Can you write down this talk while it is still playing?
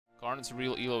Garnet's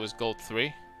real elo is gold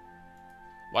 3.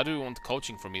 Why do you want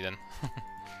coaching from me then?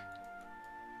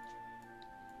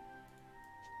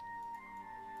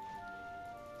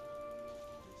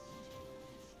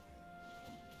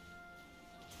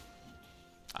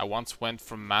 I once went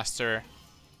from Master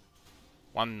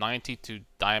 190 to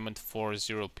Diamond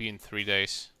 40p in 3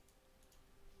 days.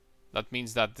 That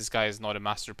means that this guy is not a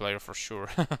Master player for sure.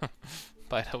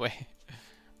 By the way.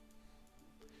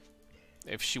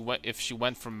 If she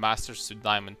went from Masters to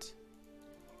Diamond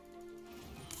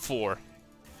 4.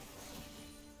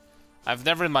 I've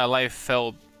never in my life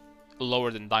felt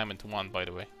lower than Diamond 1, by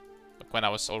the way. Like when I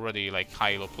was already like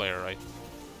high elo player, right?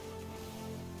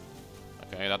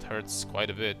 Okay, that hurts quite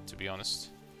a bit, to be honest.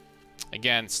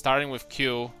 Again, starting with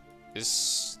Q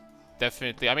is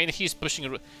definitely... I mean, he's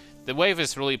pushing... The wave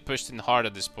is really pushed in hard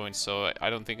at this point, so I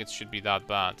don't think it should be that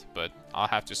bad. But I'll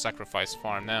have to sacrifice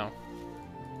farm now.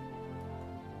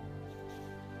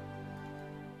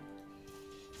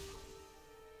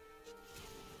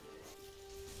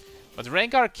 But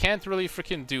Rengar can't really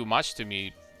freaking do much to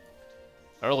me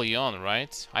early on,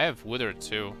 right? I have Udyr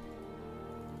too.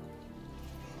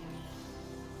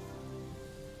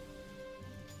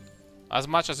 As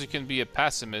much as you can be a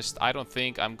pessimist, I don't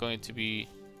think I'm going to be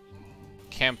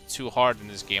camped too hard in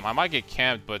this game. I might get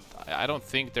camped, but I don't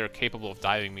think they're capable of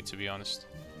diving me, to be honest.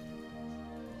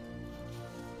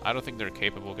 I don't think they're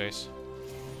capable, guys.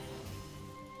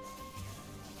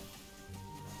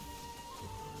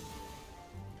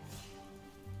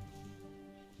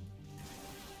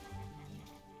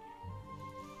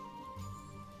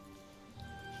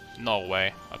 No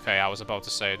way. Okay, I was about to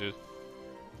say, dude.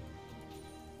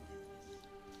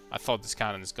 I thought this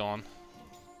cannon is gone.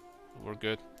 We're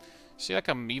good. See, like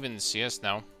I'm even in CS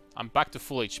now. I'm back to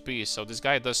full HP, so this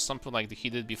guy does something like he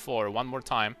did before one more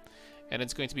time, and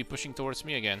it's going to be pushing towards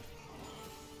me again.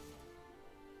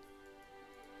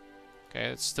 Okay,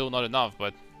 it's still not enough,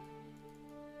 but...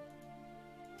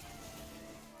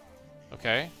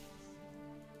 Okay.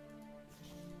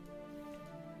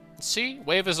 See?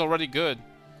 Wave is already good.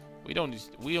 We don't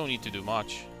need to do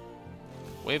much.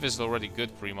 Wave is already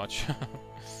good, pretty much.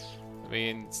 I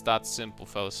mean, it's that simple,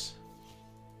 fellas.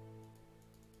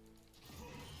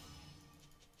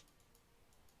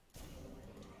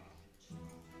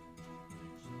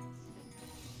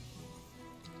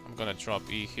 I'm gonna drop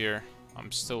E here.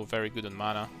 I'm still very good on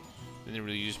mana. Didn't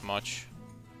really use much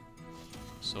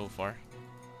so far.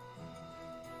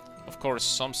 Of course,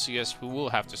 some CS we will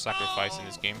have to sacrifice in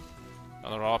this game.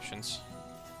 Other options.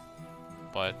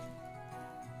 But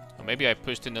maybe I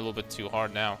pushed in a little bit too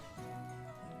hard now.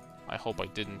 I hope I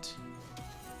didn't.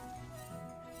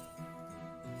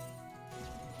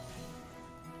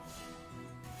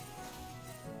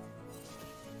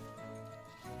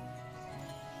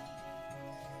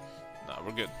 No,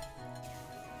 we're good.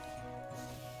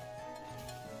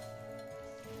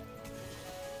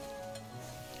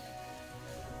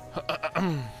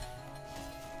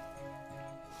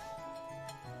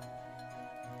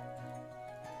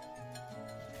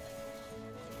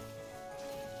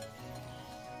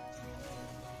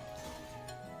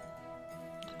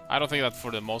 I don't think that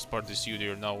for the most part this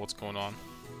Udyr know what's going on.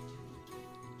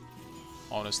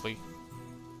 Honestly.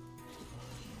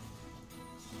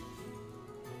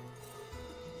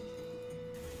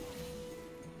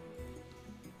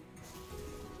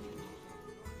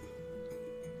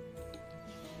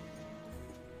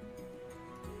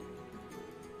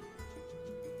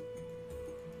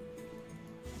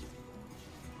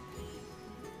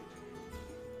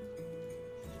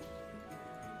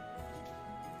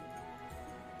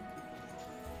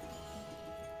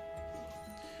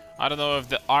 I don't know if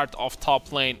the art of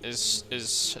top lane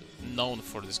is known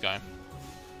for this guy.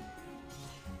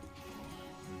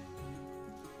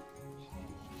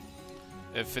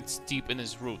 If it's deep in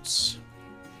his roots.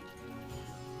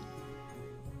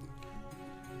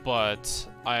 But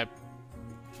I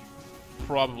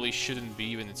probably shouldn't be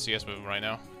even in CS with him right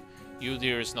now.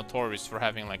 Udyr is notorious for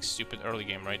having like stupid early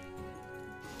game, right?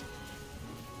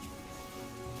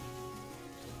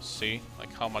 See?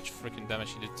 Like how much freaking damage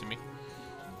he did to me.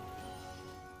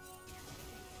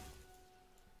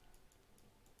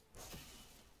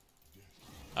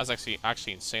 That's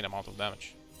actually insane amount of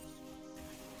damage.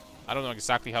 I don't know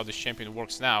exactly how this champion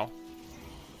works now,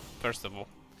 first of all,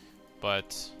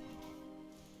 but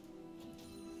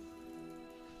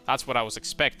that's what I was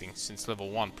expecting since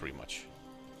level 1, pretty much.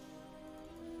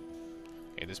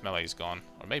 Okay, this melee is gone,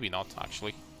 or maybe not,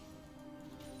 actually.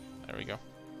 There we go.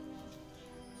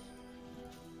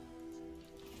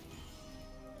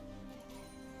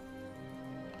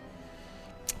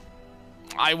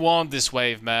 I want this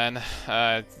wave, man.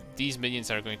 These minions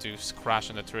are going to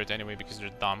crash on the turret anyway because they're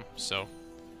dumb, so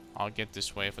I'll get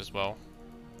this wave as well.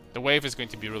 The wave is going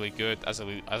to be really good as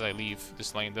I leave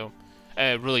this lane, though.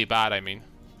 Really bad, I mean.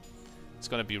 It's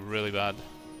gonna be really bad.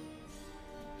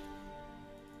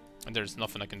 And there's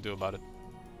nothing I can do about it.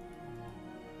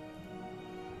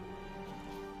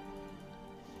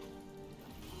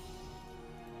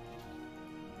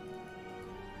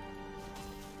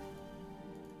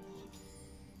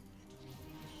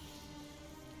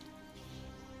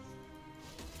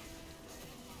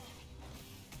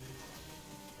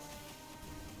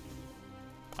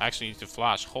 I actually need to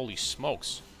flash. Holy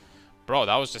smokes. Bro,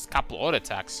 that was just a couple auto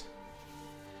attacks.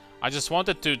 I just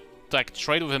wanted to like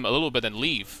trade with him a little bit and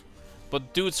leave.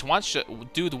 But dude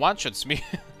one-shots me.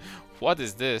 What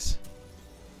is this?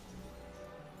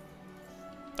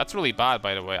 That's really bad,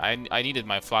 by the way. I needed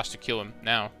my flash to kill him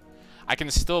now. I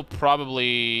can still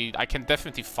probably... I can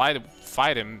definitely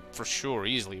fight him for sure,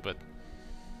 easily, but...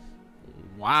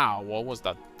 Wow, what was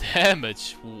that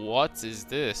damage? What is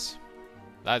this?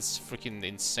 That's freaking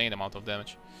insane amount of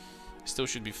damage. Still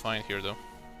should be fine here, though.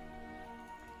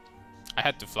 I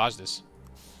had to flash this.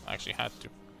 I actually had to.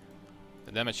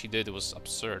 The damage he did was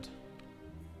absurd.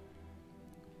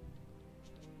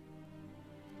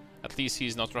 At least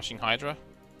he's not rushing Hydra.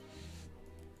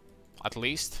 At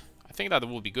least. I think that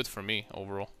will be good for me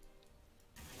overall.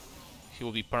 He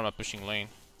will be perma pushing lane.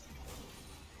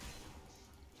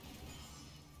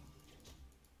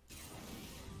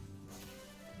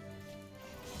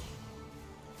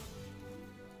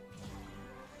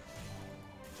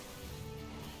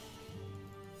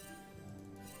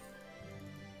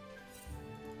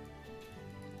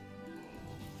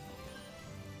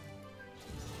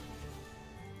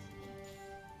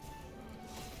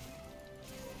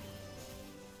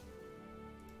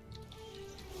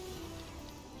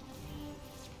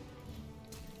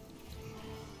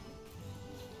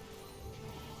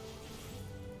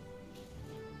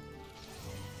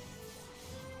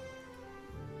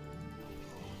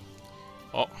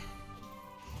 Oh.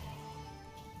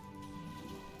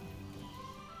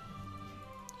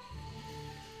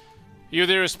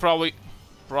 Udyr is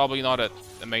probably not an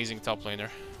amazing top laner.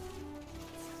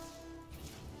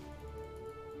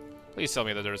 Please tell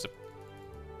me that there's a...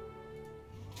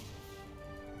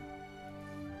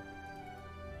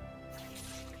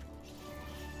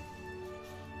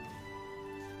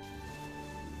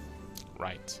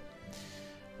 Right.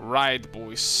 Right,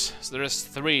 boys. So there's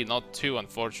 3, not 2,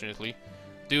 unfortunately.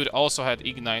 Dude also had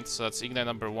Ignite, so that's Ignite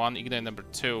number 1, Ignite number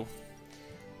 2.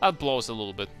 That blows a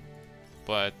little bit,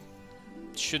 but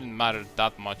it shouldn't matter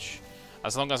that much.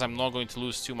 As long as I'm not going to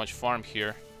lose too much farm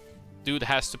here. Dude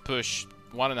has to push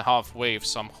 1.5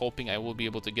 waves, so I'm hoping I will be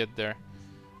able to get there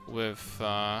with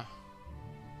home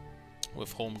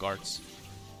guards.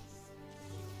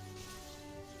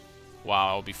 Wow,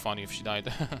 that would be funny if she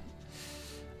died.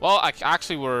 Well,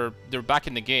 actually they're back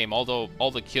in the game, although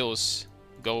all the kills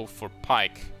go for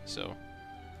Pyke, so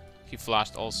he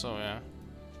flashed also, yeah.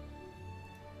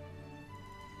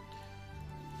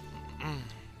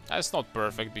 That's not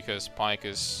perfect because Pyke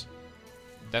is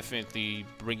definitely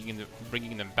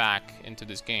bringing them back into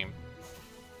this game.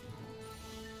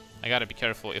 I gotta be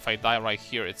careful. If I die right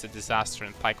here, it's a disaster,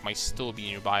 and Pyke might still be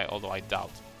nearby. Although I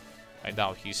doubt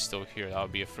he's still here. That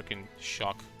would be a freaking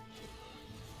shock.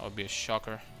 That would be a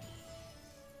shocker.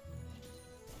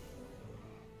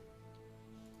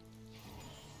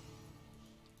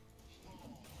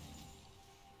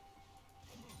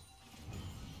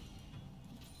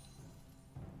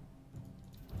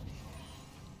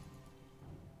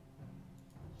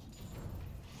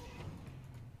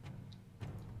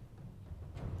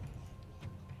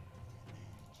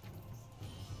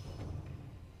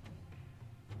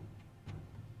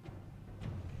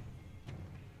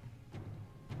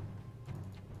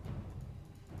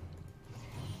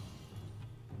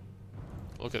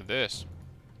 Look at this.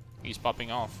 He's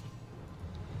popping off.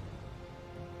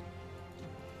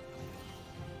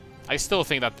 I still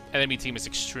think that enemy team is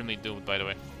extremely doomed, by the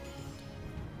way.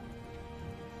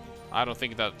 I don't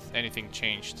think that anything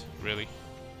changed, really.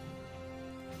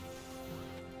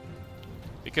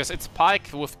 Because it's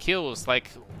Pyke with kills, like...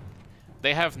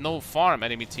 They have no farm,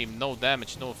 enemy team. No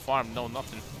damage, no farm, no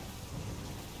nothing.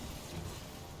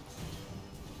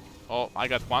 Oh, I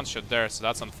got one shot there, so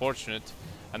that's unfortunate.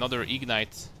 Another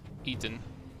Ignite eaten.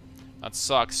 That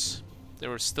sucks. They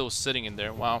were still sitting in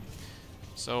there. Wow.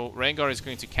 So Rengar is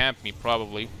going to camp me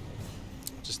probably.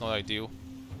 Which is not ideal.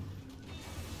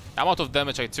 The amount of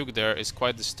damage I took there is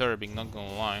quite disturbing, not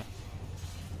gonna lie.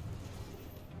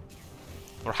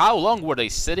 For how long were they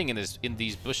sitting in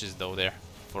these bushes though there?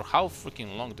 For how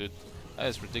freaking long, dude? That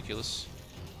is ridiculous.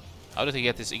 How did he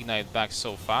get his Ignite back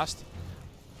so fast?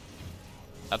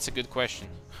 That's a good question.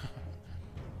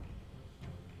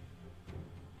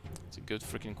 It's a good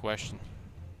freaking question.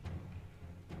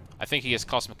 I think he has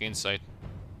Cosmic Insight.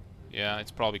 Yeah,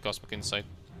 it's probably Cosmic Insight.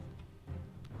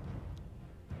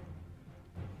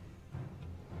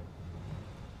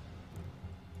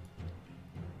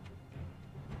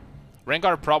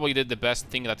 Rengar probably did the best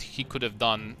thing that he could have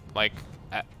done, like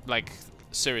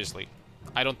seriously.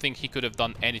 I don't think he could have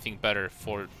done anything better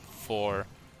for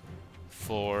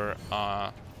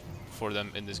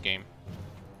them in this game.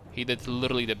 He did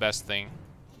literally the best thing.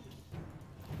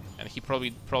 And he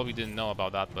probably didn't know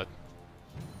about that, but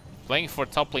playing for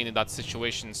top lane in that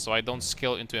situation, so I don't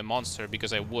scale into a monster,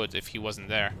 because I would if he wasn't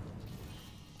there.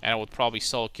 And I would probably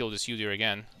solo kill this Udyr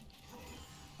again.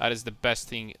 That is the best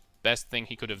thing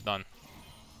he could have done.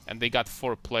 And they got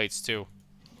 4 plates too,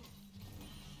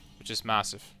 which is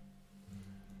massive.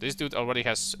 This dude already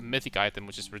has mythic item,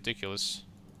 which is ridiculous.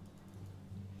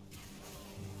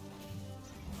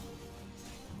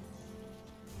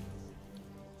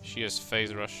 She has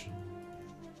phase rush.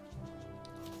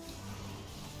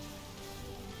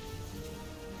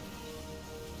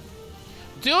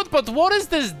 Dude, but what is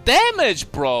this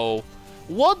damage, bro?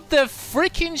 What the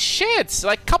freaking shit?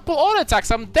 Like, couple auto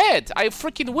attacks, I'm dead. I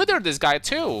freaking withered this guy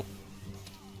too.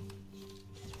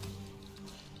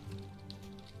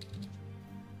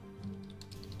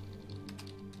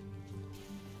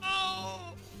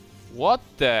 What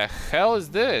the hell is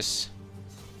this?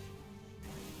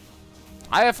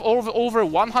 I have over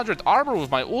 100 armor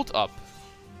with my ult up.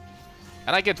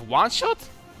 And I get one shot?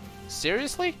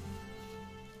 Seriously?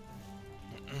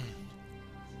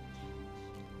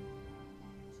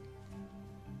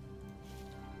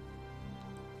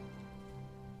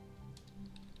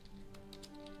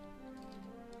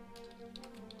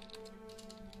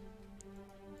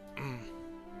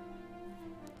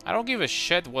 I don't give a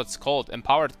shit what's called.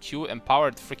 Empowered Q,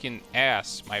 empowered freaking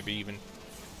ass, maybe even.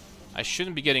 I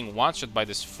shouldn't be getting one-shot by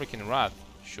this freaking rat.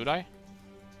 Should I?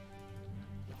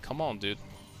 Come on, dude.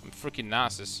 I'm freaking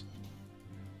Nasus.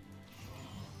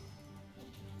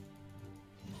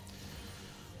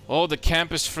 Oh, the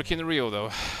camp is freaking real,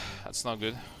 though. That's not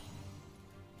good.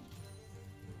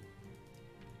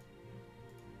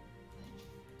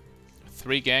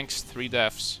 Three ganks, 3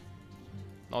 deaths.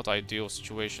 Not ideal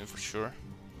situation for sure.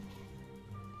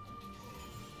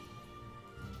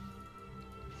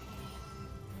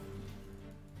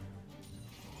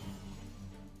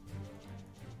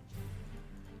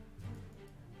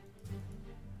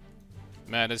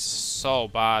 Man, this is so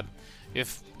bad.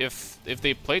 If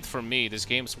they played for me, this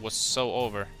game was so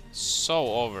over. So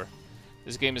over.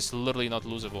 This game is literally not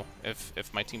losable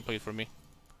if my team played for me.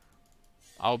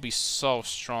 I'll be so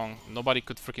strong. Nobody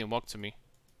could freaking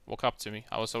walk up to me.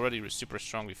 I was already super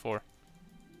strong before.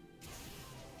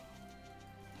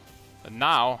 And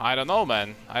now, I don't know,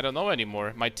 man. I don't know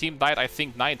anymore. My team died, I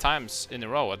think, 9 times in a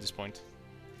row at this point.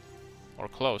 Or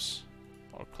close.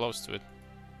 Or close to it.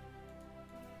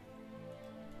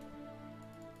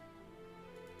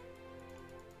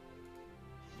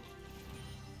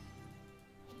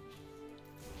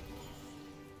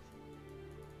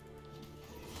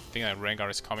 I think that Rengar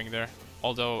is coming there.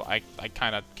 Although, I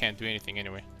kind of can't do anything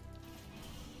anyway.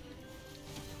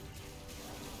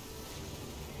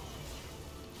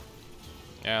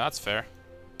 Yeah, that's fair.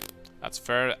 That's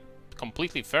fair.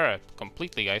 Completely fair.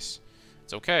 Completely, guys.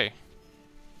 It's okay.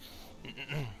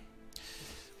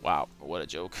 Wow, what a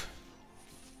joke.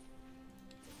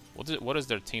 What is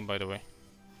their team, by the way?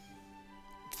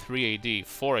 3 AD,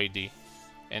 4 AD.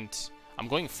 And I'm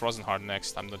going Frozen Heart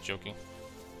next. I'm not joking.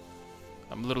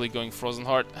 I'm literally going Frozen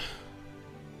Heart.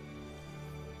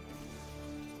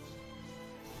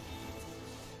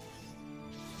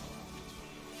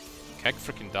 Heck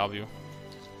freaking W.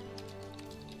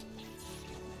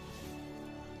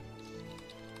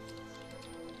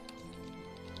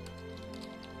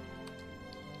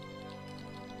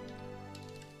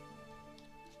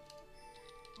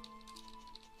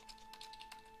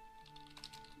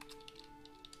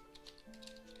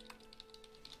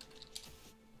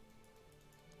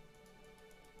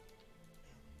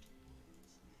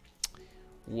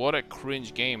 What a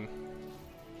cringe game.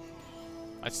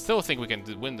 I still think we can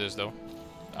win this, though.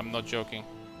 I'm not joking.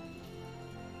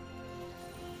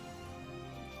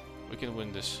 We can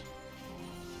win this.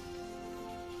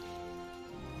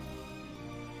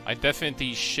 I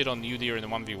definitely shit on Udyr in a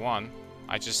 1v1.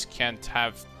 I just can't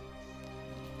have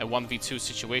a 1v2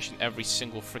 situation every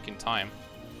single freaking time.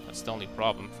 That's the only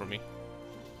problem for me.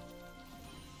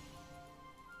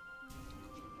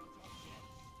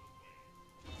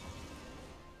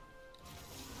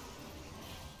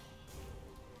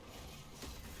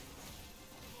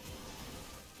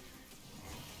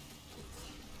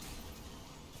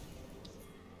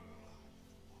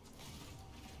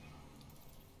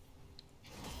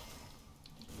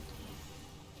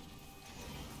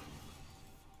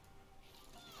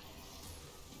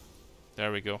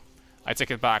 There we go. I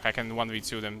take it back. I can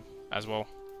 1v2 them as well.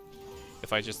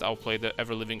 If I just outplay the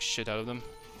ever-living shit out of them.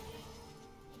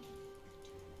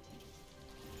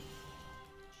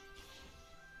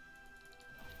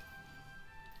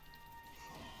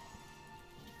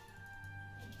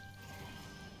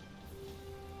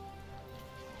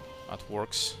 That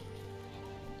works.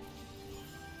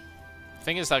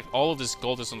 Thing is, like, all of this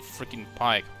gold is on freaking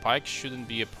Pike. Pike shouldn't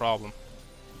be a problem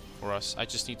for us. I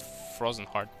just need Frozen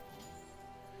Heart.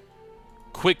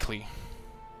 Quickly.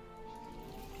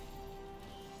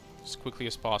 As quickly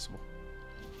as possible.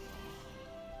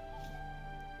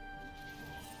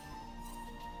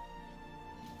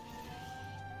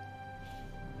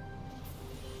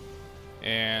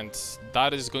 And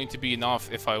that is going to be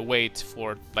enough if I wait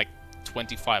for, like,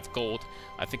 25 gold.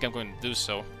 I think I'm going to do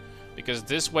so. Because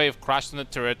this wave crashed on the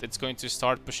turret, it's going to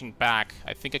start pushing back.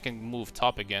 I think I can move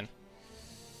top again.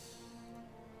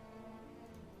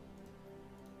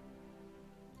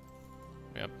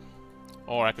 Yep.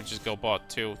 Or I could just go bot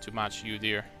too to match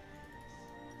Udyr.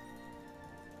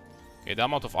 Okay, the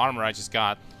amount of armor I just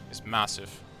got is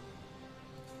massive.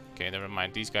 Okay, never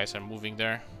mind. These guys are moving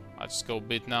there. I'll just go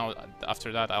bid now.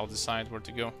 After that, I'll decide where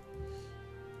to go.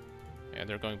 Yeah,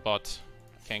 they're going bot.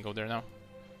 I can't go there now.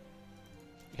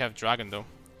 We have Dragon though.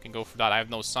 Can go for that. I have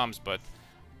no sums, but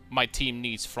my team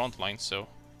needs frontline, so.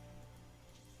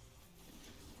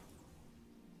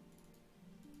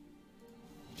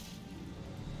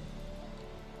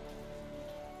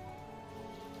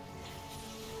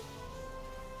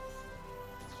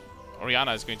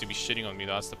 Orianna is going to be shitting on me,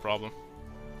 that's the problem.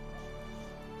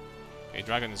 Okay,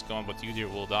 Dragon is gone, but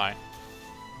Udyr will die.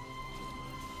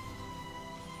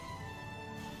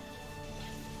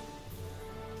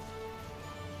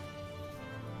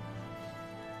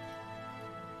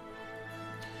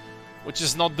 Which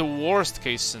is not the worst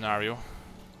case scenario.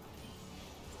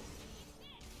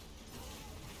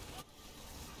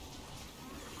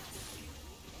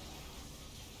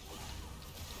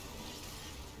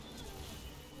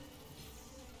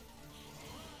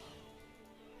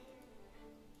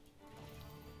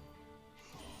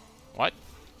 What?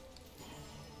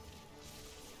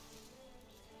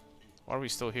 Why are we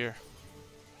still here?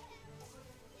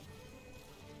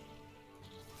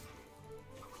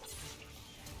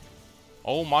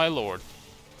 Oh my lord.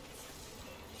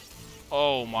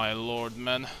 Oh my lord,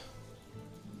 man.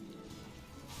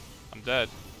 I'm dead.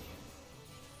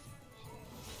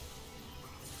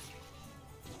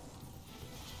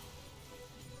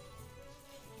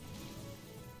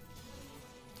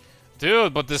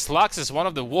 Dude, but this Lux is one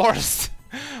of the worst.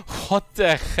 What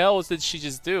the hell did she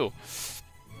just do?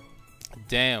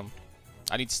 Damn.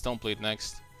 I need Stoneblade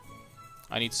next.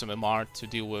 I need some MR to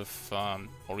deal with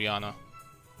Orianna.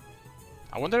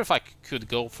 I wonder if I could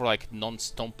go for like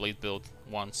non-Stoneblade build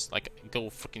once. Like go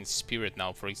freaking Spirit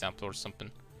now, for example, or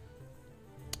something.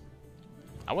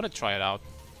 I want to try it out.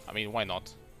 I mean, why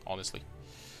not? Honestly.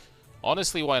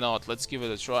 Honestly, why not? Let's give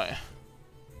it a try.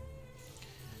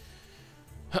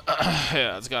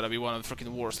 Yeah, it's gotta be one of the freaking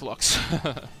worst Lux.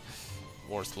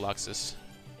 Worst Luxes.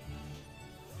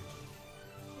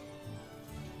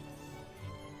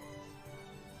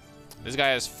 This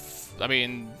guy is... I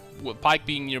mean... with Pike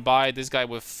being nearby, this guy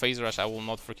with Phase Rush, I will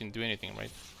not freaking do anything,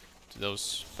 right? To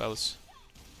those fellas.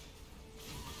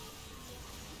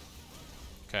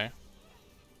 Okay.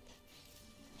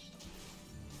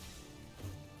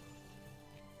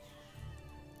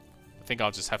 I think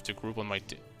I'll just have to group on my...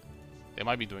 They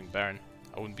might be doing Baron.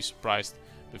 I wouldn't be surprised.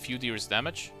 With Udyr's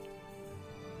damage,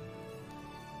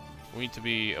 we need to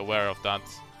be aware of that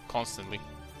constantly.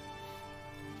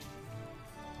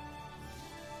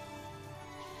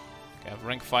 Okay, I have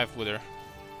rank 5 Udyr.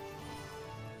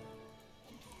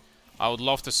 I would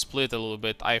love to split a little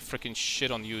bit. I freaking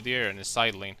shit on Udyr in the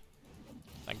side lane.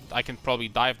 Like, I can probably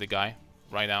dive the guy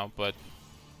right now, but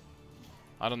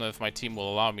I don't know if my team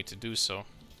will allow me to do so.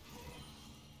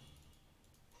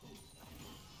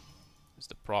 That's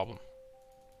the problem.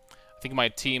 I think my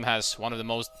team has one of the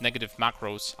most negative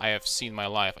macros I have seen in my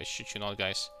life. I shit you not,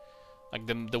 guys. Like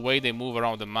the way they move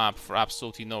around the map for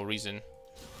absolutely no reason.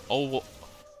 Oh,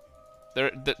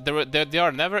 they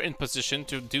are never in position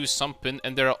to do something,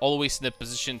 and they're always in a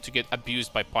position to get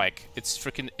abused by Pike. It's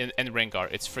freaking and Rengar.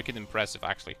 It's freaking impressive,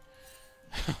 actually.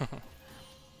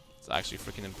 It's actually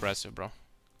freaking impressive, bro.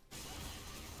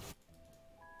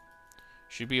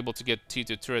 Should be able to get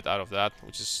T2 turret out of that,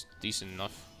 which is decent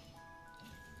enough.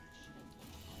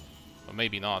 But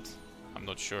maybe not. I'm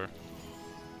not sure.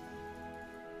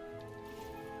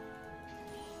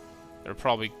 They're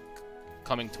probably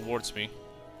coming towards me.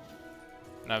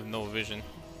 And I have no vision.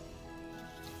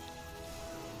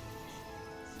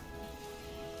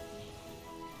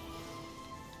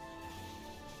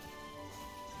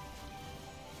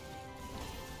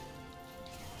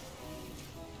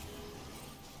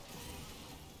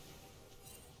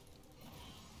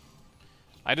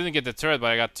 I didn't get the turret,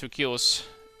 but I got 2 kills,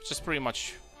 which is pretty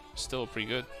much still pretty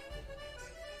good.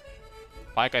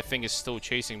 Pike, I think, is still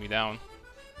chasing me down.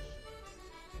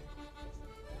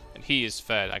 And he is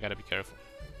fed. I gotta be careful.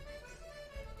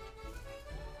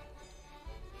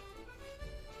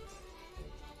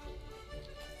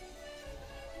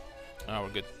 Oh, we're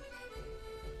good.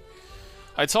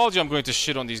 I told you I'm going to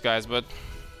shit on these guys, but...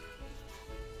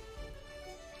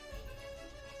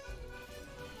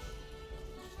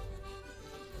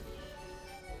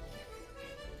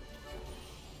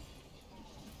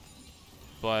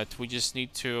 But we just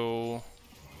need to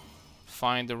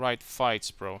find the right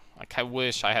fights, bro. Like, I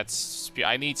wish I had...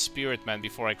 I need Spirit, man,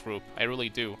 before I group. I really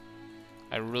do.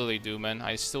 I really do, man.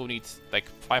 I still need, like,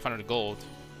 500 gold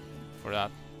for that.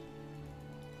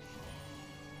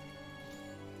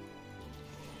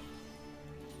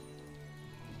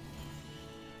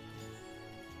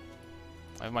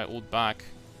 I have my ult back.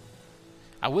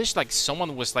 I wish, like,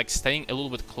 someone was, like, staying a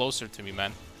little bit closer to me,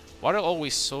 man. Why are they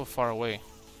always so far away?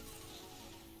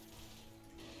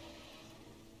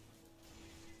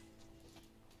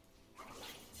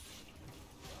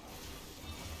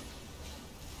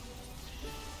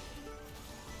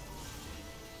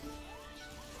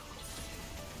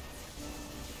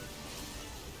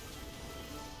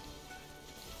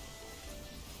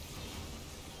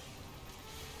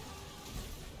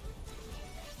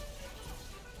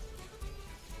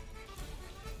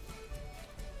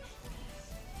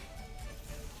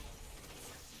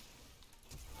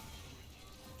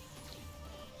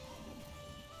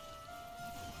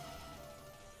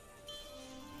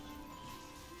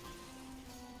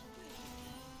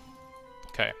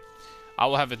 Okay, I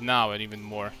will have it now and even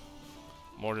more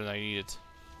than I need it.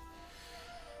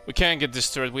 We can't get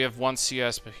this turret. We have 1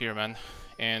 CS here, man,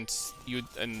 and you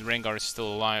and Rengar is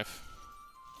still alive.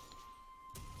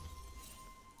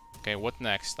 Okay, what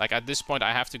next? Like, at this point,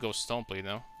 I have to go Stoneblade,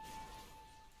 no?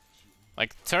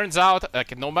 Like, turns out,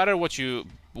 like, no matter what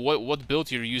build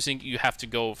you're using, you have to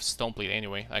go Stoneblade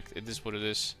anyway. Like, it is what it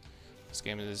is. This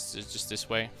game is just this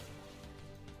way.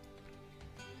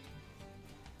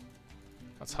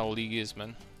 That's how League is,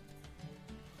 man.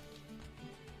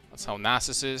 That's how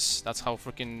Nasus is. That's how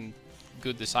freaking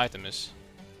good this item is.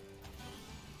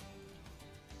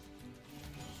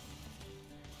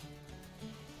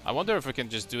 I wonder if we can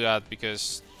just do that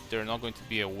because they're not going to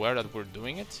be aware that we're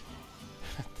doing it.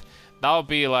 That would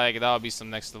be some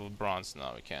next level bronze.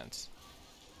 No, we can't.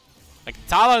 Like,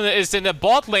 Talon is in the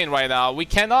bot lane right now. We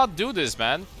cannot do this,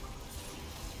 man.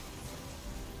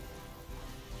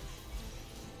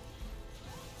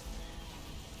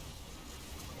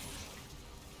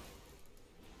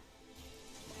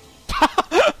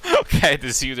 Okay,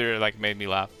 this Udyr like made me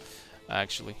laugh,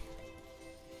 actually.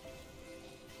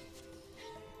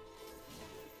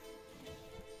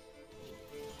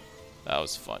 That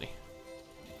was funny.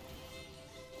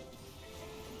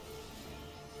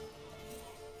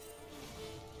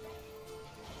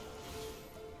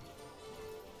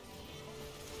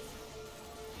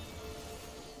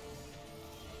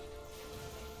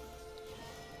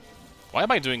 Why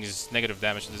am I doing this negative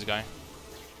damage to this guy?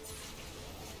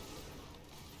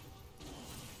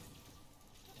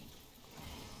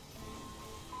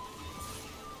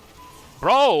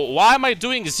 Bro, why am I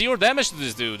doing 0 damage to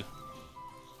this dude?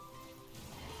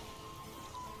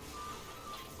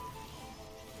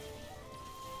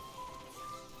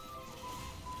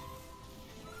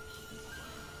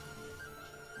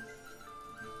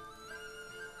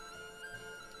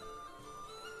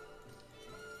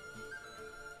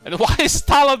 And why is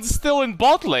Talon still in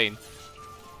bot lane?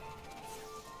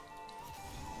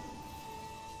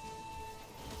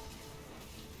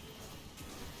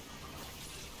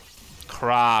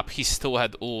 Crap, he still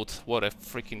had ult. What a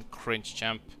freaking cringe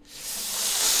champ.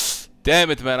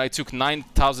 Damn it, man, I took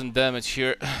 9,000 damage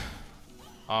here.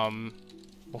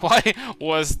 Why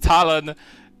was Talon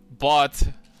bot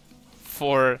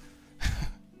for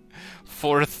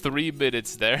 3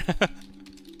 minutes there?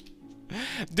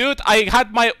 Dude, I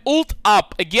had my ult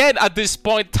up again at this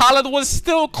point. Talon was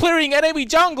still clearing enemy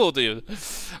jungle, dude.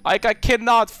 Like, I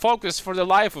cannot focus for the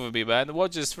life of me, man.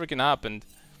 What just freaking happened?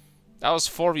 That was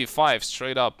 4v5,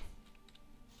 straight up.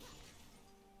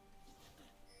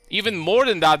 Even more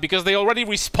than that, because they already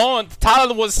respawned.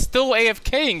 Talon was still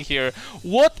AFKing here.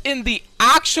 What in the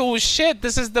actual shit?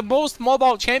 This is the most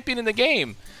mobile champion in the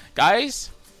game,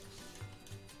 guys.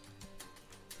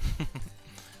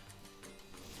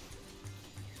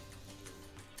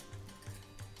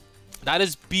 That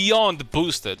is beyond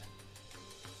boosted.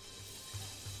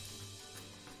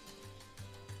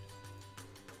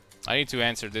 I need to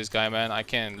answer this guy, man. I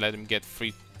can't let him get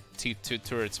free T2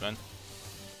 turrets, man.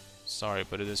 Sorry,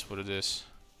 but it is what it is.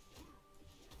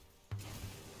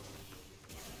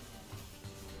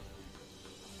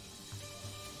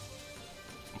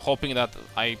 I'm hoping that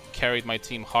I carried my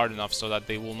team hard enough so that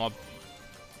they will not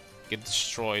get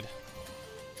destroyed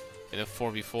in a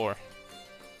 4v4.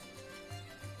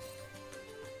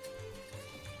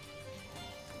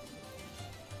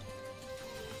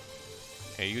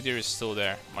 Okay, Udyr is still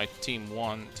there. My team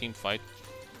won. Team fight.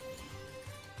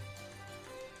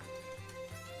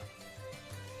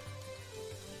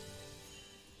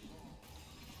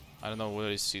 I don't know what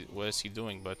is he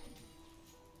doing, but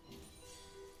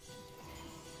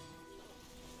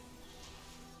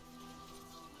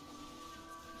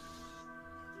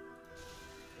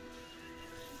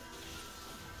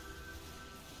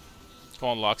come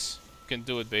on, Lux. You can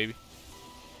do it, baby.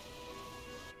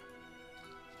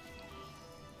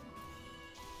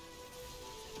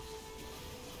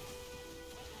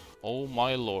 Oh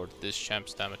my lord, this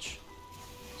champ's damage.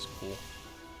 It's cool.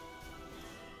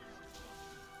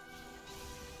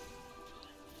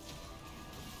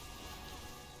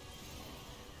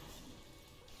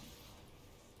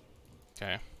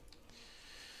 Okay.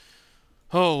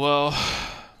 Oh well.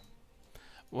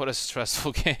 What a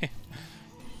stressful game.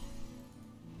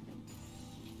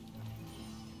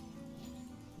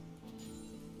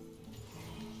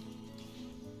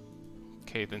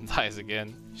 Caitlyn dies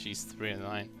again. She's 3-9.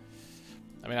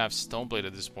 I mean, I have Stoneblade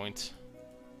at this point.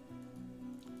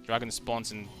 Dragon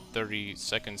spawns in 30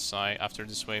 seconds, so after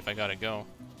this wave I gotta go.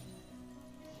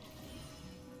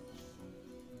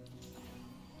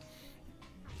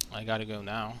 I gotta go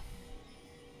now.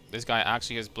 This guy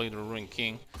actually has Blade of the Ruined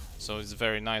King, so it's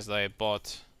very nice that I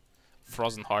bought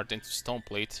Frozen Heart into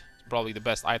Stoneblade. Probably the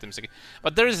best items.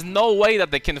 But there is no way that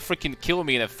they can freaking kill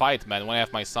me in a fight, man, when I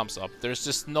have my sums up. There's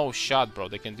just no shot, bro.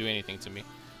 They can do anything to me.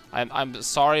 I'm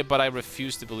sorry, but I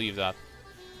refuse to believe that.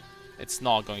 It's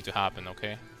not going to happen,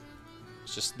 okay?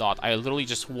 It's just not. I literally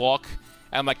just walk,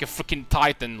 and I'm like a freaking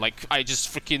titan. Like, I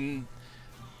just freaking...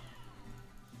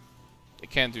 I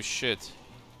can't do shit.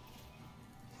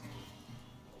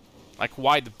 Like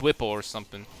White Blippo or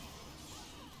something.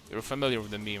 You're familiar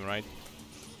with the meme, right?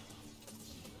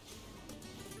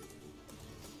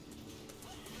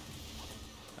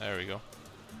 There we go.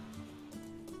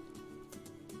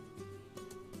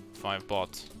 5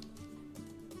 bot.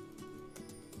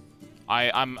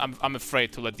 I'm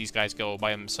afraid to let these guys go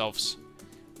by themselves.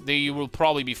 They will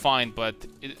probably be fine, but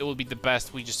it will be the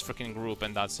best we just freaking group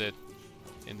and that's it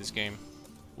in this game.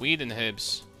 We need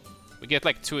inhibs. We get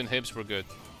like 2 inhibs, we're good.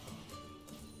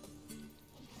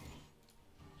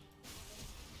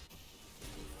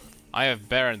 I have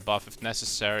Baron buff if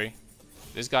necessary.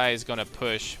 This guy is gonna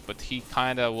push, but he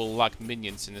kinda will lack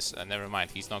minions in this. Never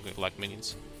mind, he's not going to lack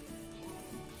minions.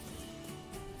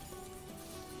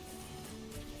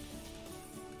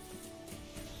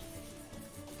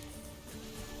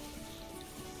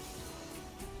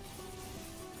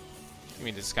 Give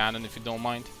me this cannon if you don't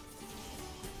mind,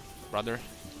 brother.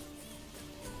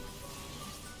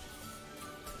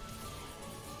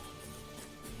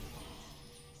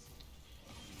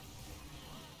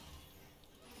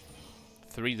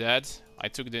 Three dead. I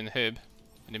took the inhib.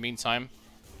 In the meantime,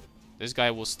 this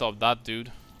guy will stop that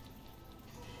dude.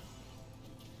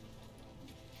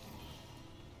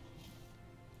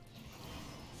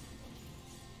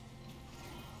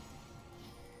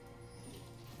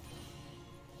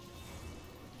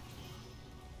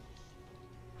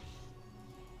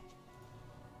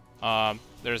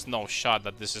 There's no shot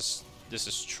that this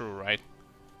is true, right?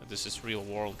 That this is real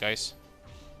world, guys.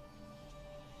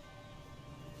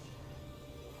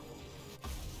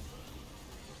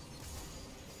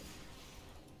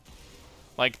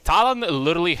 Like, Talon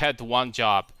literally had one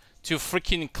job, to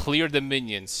freaking clear the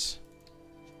minions.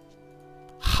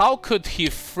 How could he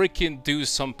freaking do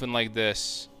something like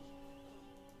this?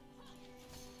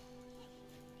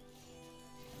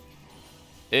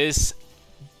 Is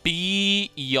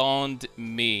beyond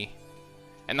me.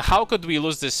 And how could we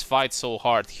lose this fight so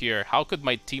hard here? How could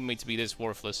my teammates be this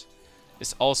worthless?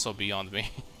 It's also beyond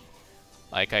me.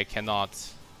 Like, I cannot...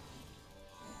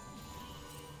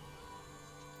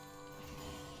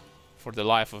 for the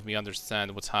life of me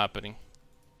understand what's happening.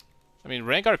 I mean,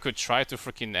 Rengar could try to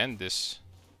freaking end this.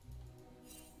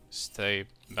 Stay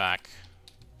back.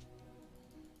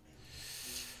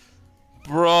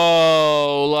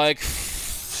 Bro, like...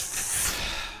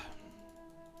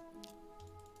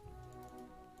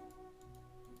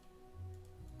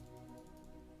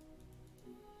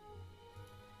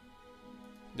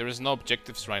 there is no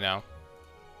objectives right now.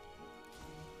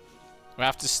 We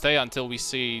have to stay until we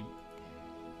see...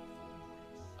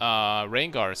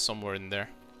 Rengar somewhere in there.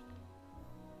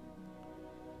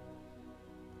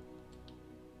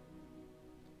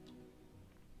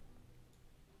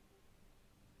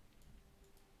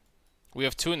 We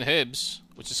have 2 inhibs,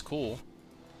 which is cool.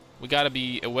 We gotta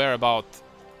be aware about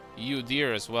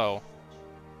Udyr as well.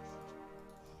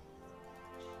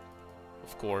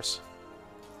 Of course.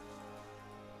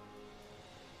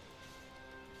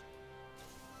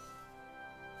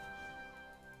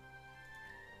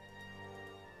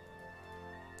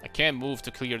 I can't move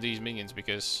to clear these minions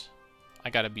because I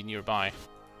gotta be nearby.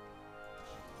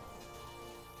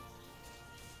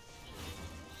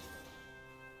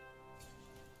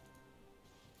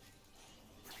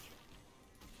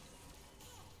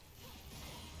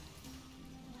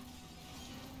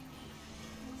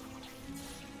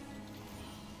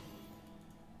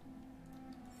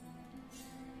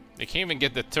 They can't even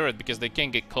get the turret because they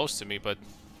can't get close to me, but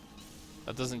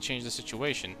that doesn't change the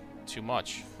situation too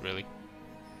much, really.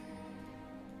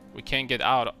 We can't get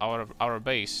out of our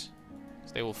base.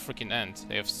 So they will freaking end.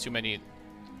 They have too many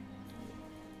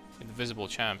invisible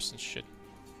champs and shit.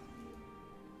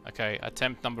 Okay,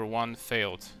 attempt number 1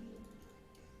 failed.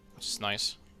 Which is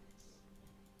nice.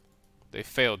 They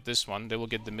failed this one. They will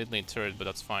get the mid lane turret, but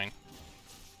that's fine.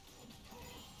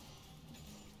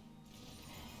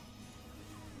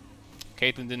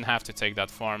 Caitlyn didn't have to take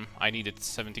that farm. I needed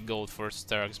 70 gold for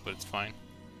Stergs, but it's fine,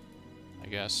 I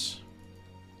guess.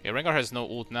 Yeah, Rengar has no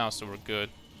ult now, so we're good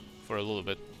for a little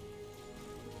bit.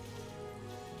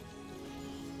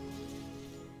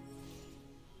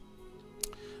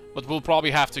 But we'll probably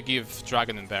have to give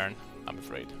Dragon and Baron, I'm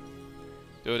afraid.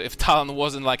 Dude, if Talon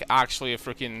wasn't like actually a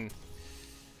freaking...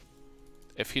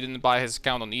 If he didn't buy his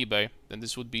account on eBay, then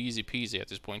this would be easy peasy at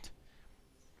this point.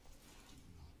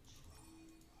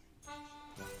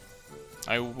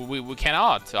 We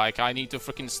cannot. Like, I need to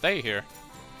freaking stay here.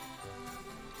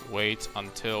 Wait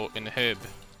until inhib.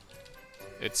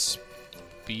 It's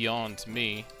beyond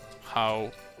me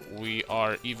how we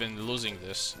are even losing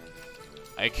this.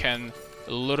 I can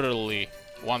literally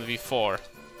 1v4.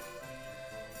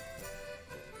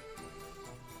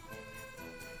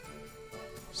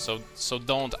 So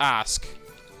don't ask.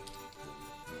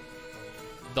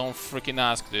 Don't freaking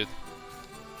ask, dude.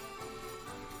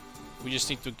 We just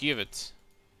need to give it.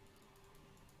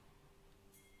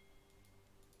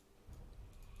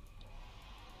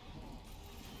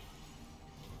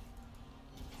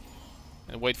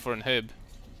 And wait for inhib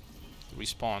to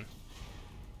respawn.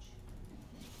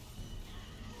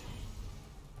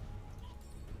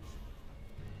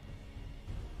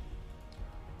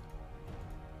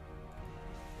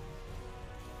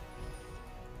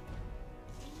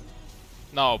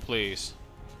 No, please.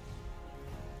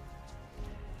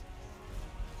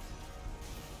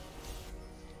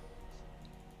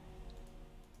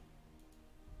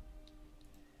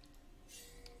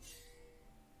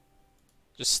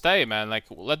 Just stay, man. Like,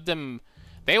 let them...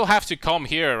 They'll have to come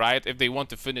here, right? If they want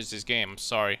to finish this game.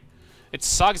 Sorry. It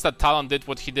sucks that Talon did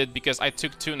what he did because I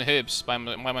took 2 inhibs by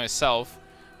myself.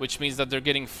 Which means that they're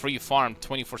getting free farm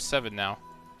 24/7 now.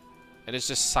 And it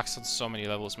just sucks on so many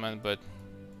levels, man. But,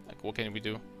 like, what can we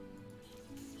do?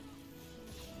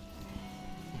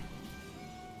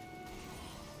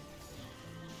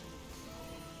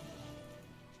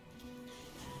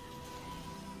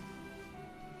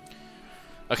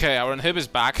 Okay, our inhib is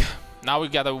back. Now we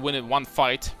gotta win it 1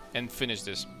 fight and finish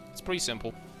this. It's pretty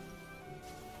simple.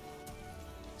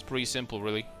 It's pretty simple,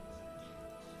 really.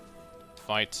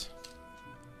 Fight.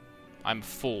 I'm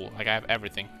full. Like, I have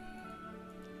everything.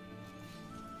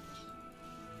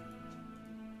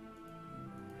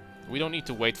 We don't need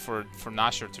to wait for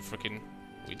Nashor to freaking...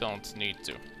 We don't need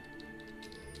to.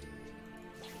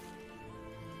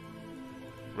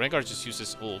 Rengar just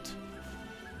uses ult,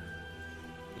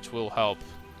 which will help.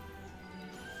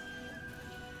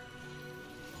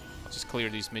 I'll just clear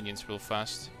these minions real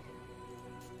fast.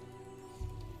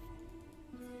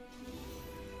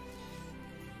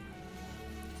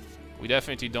 We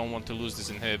definitely don't want to lose this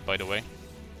inhib, by the way.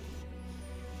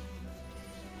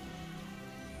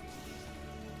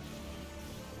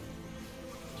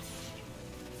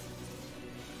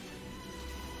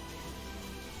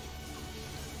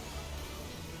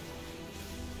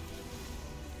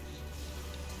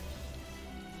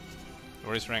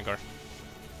 Where is Rengar?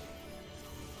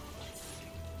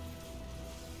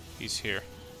 He's here.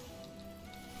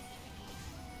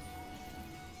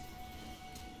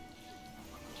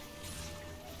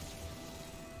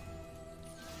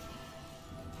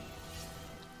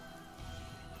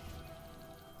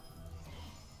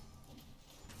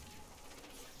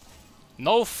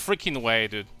 No freaking way,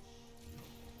 dude.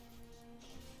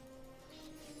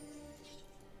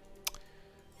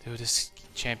 Dude, this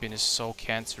champion is so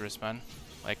cancerous, man.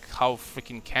 Like, how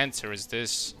freaking cancer is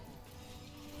this?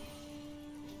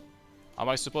 How am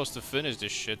I supposed to finish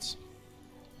this shit?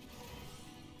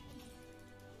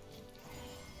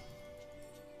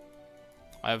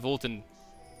 I have ulted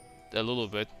a little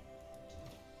bit.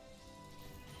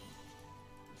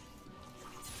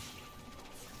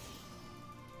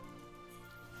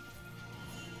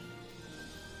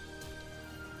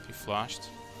 He flashed.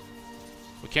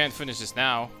 We can't finish this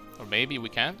now. Or maybe we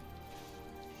can?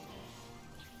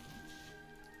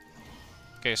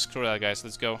 Okay, screw that, guys.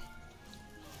 Let's go.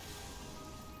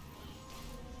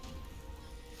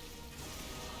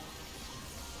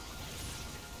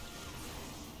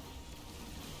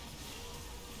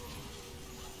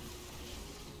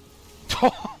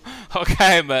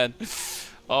 Okay, man.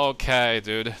 Okay,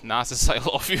 dude. Nasus, I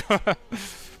love you.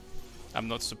 I'm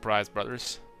not surprised,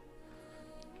 brothers.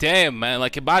 Damn, man.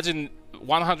 Like, imagine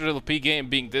 100 LP game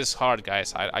being this hard,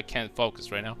 guys. I can't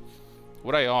focus right now.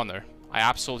 Would I honor? I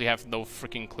absolutely have no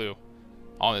freaking clue.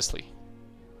 Honestly.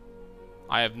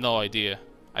 I have no idea.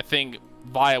 I think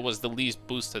Vaya was the least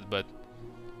boosted, but...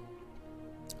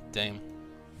 Damn.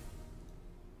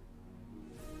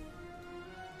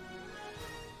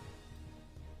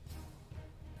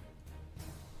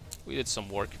 We did some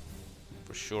work,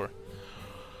 for sure.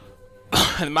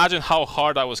 And imagine how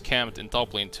hard I was camped in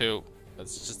top lane too.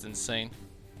 That's just insane.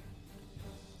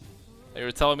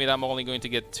 You're telling me that I'm only going to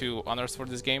get 2 honors for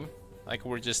this game? Like,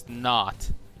 we're just not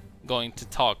going to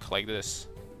talk like this.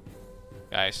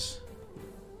 Guys.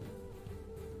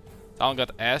 Talon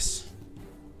got S.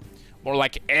 More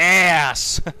like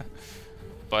ass!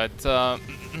 But,